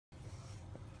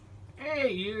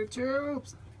Hey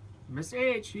YouTubes, Miss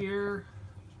H here.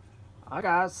 I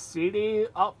got a CD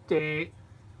update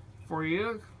for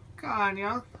you,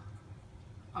 Kanya.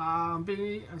 I'm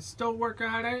still working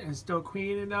on it and still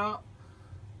cleaning up.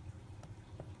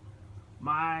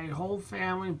 My whole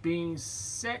family being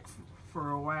sick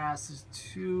for the last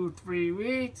 2-3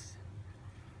 weeks,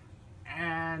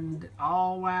 and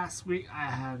all last week I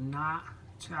have not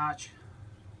touched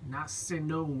not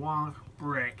single one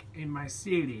brick in my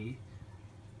CD.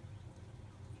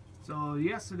 So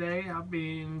yesterday I've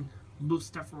been move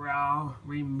stuff around,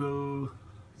 remove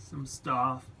some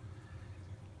stuff,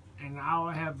 and I'll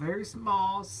have very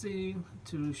small scene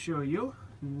to show you,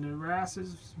 and the rest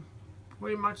is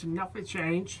pretty much nothing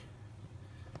changed.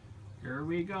 Here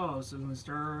we go. So we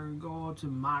start going to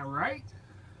my right.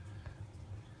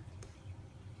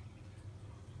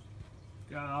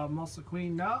 Got almost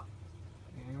cleaned up.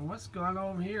 And what's going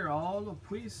on here? All the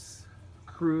police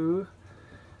crew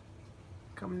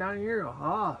coming down here.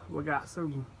 We got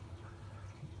some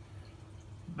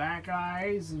bad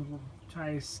guys and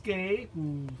try to escape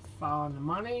and follow the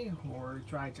money or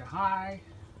try to hide.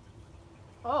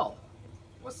 Oh,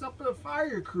 what's up with the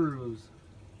fire crews?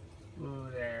 Oh,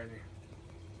 there.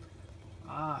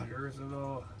 There's a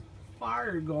little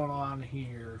fire going on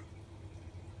here.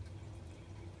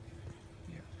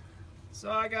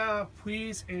 So I got a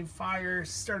police and fire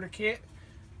starter kit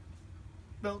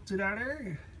built to that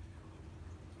area.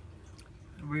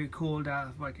 Really cool to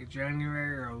have like a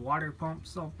generator or a water pump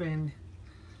something.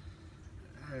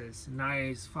 It's a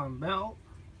nice fun belt.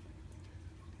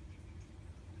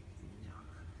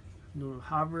 Little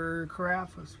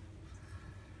hovercraft.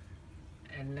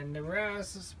 And then the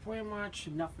rest is pretty much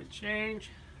nothing changed.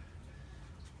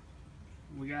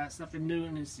 We got something new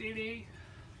in the city.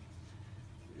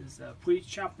 Is a police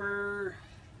chopper.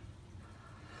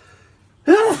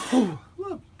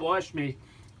 Blush me.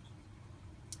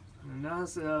 And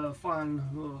that's a fun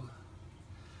little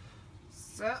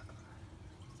set.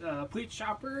 Police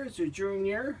chopper is a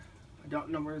junior. I don't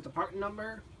know where's the part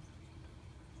number.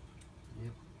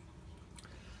 Yep.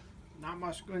 Not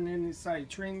much going in inside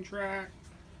train track.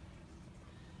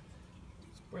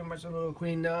 It's pretty much a little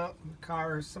cleaned up. The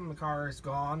cars, some of the cars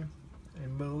gone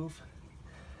and moved.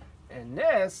 And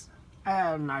this, I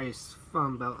have a nice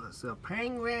fun belt. It's a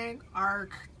Penguin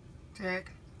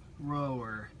Arctic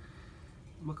Rower.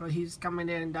 Look like he's coming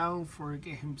in down for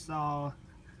get himself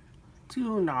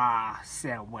tuna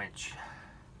sandwich.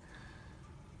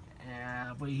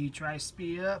 But he tries to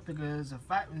speed up because the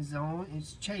fighting zone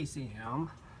is chasing him.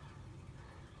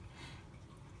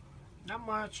 Not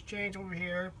much change over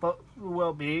here, but it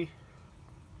will be.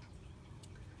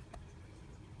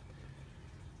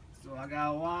 So I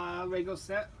got a lot of Lego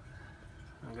set.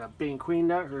 I got being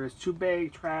cleaned up. There's 2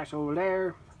 big trash over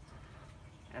there.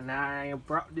 And I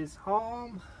brought this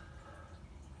home.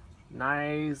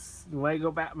 Nice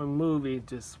Lego Batman movie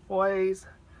displays.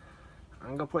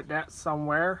 I'm gonna put that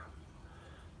somewhere.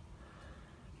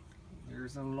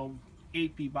 There's some little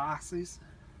AP boxes.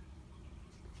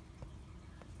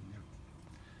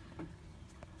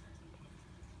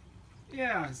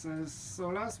 Yeah,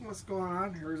 so that's what's going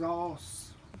on. Here's all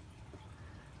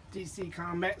DC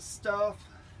Comics stuff,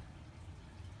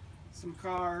 some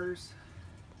cars,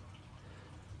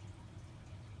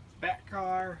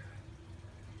 Batcar,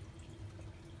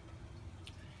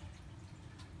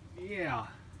 yeah,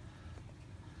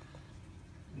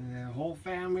 and the whole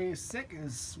family is sick and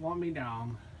swung me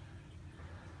down.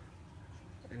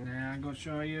 And then I'm going to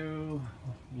show you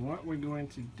what we're going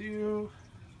to do.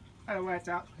 Oh, that's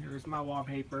out. Here's my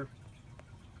wallpaper.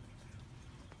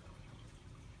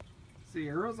 See,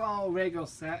 here's all Lego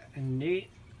set and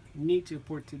need to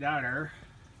put together.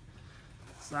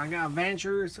 So I got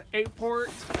Avengers 8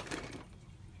 port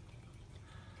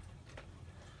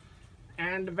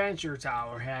and the Venture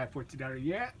Tower had put together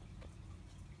yet.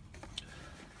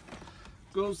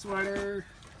 Ghost Sweater.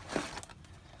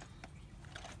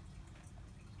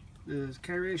 This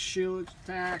carrier shield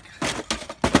attack.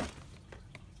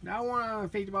 Now I want to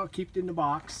think about keeping it in the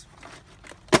box.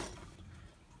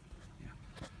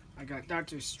 I got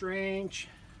Doctor Strange,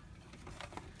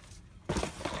 and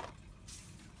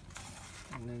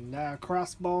then that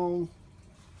crossbow.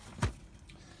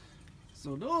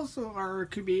 So those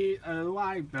could be a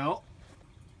live belt.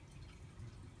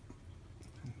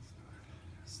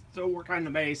 Still work on the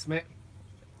basement.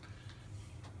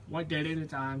 1 day at a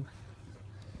time.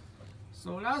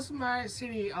 So that's my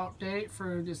city update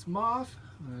for this month.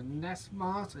 Next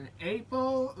month in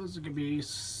April is going to be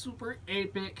super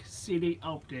epic city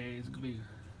update. It's going to be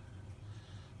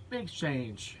big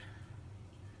change.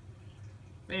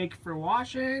 Thank you for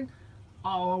watching.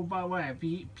 Oh, by the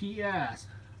way, P.S.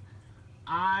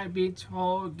 I've been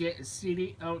told get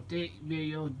city update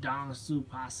video done as soon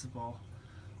as possible,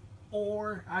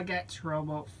 or I get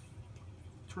trouble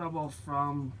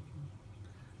from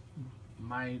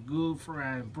my good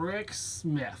friend Brick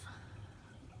Smith,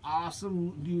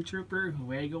 awesome YouTuber,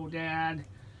 Lego Dad,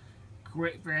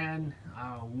 great friend.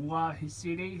 Love his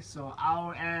city, so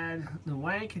I'll add the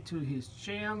link to his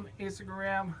channel,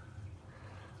 Instagram.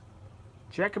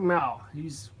 Check him out.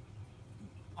 He's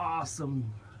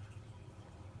awesome.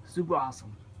 Super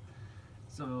awesome.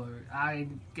 So I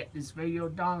get this video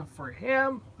done for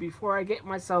him before I get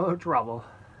myself in trouble.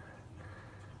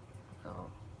 So,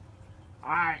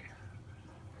 alright.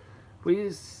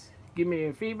 Please give me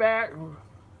a feedback.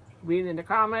 Read in the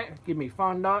comment. Give me a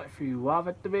thumbs up if you love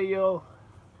the video.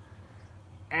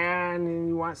 And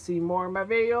you want to see more of my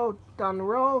video down the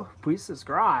road, please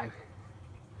subscribe.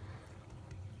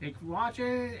 Thanks for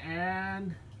watching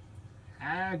and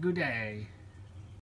have a good day.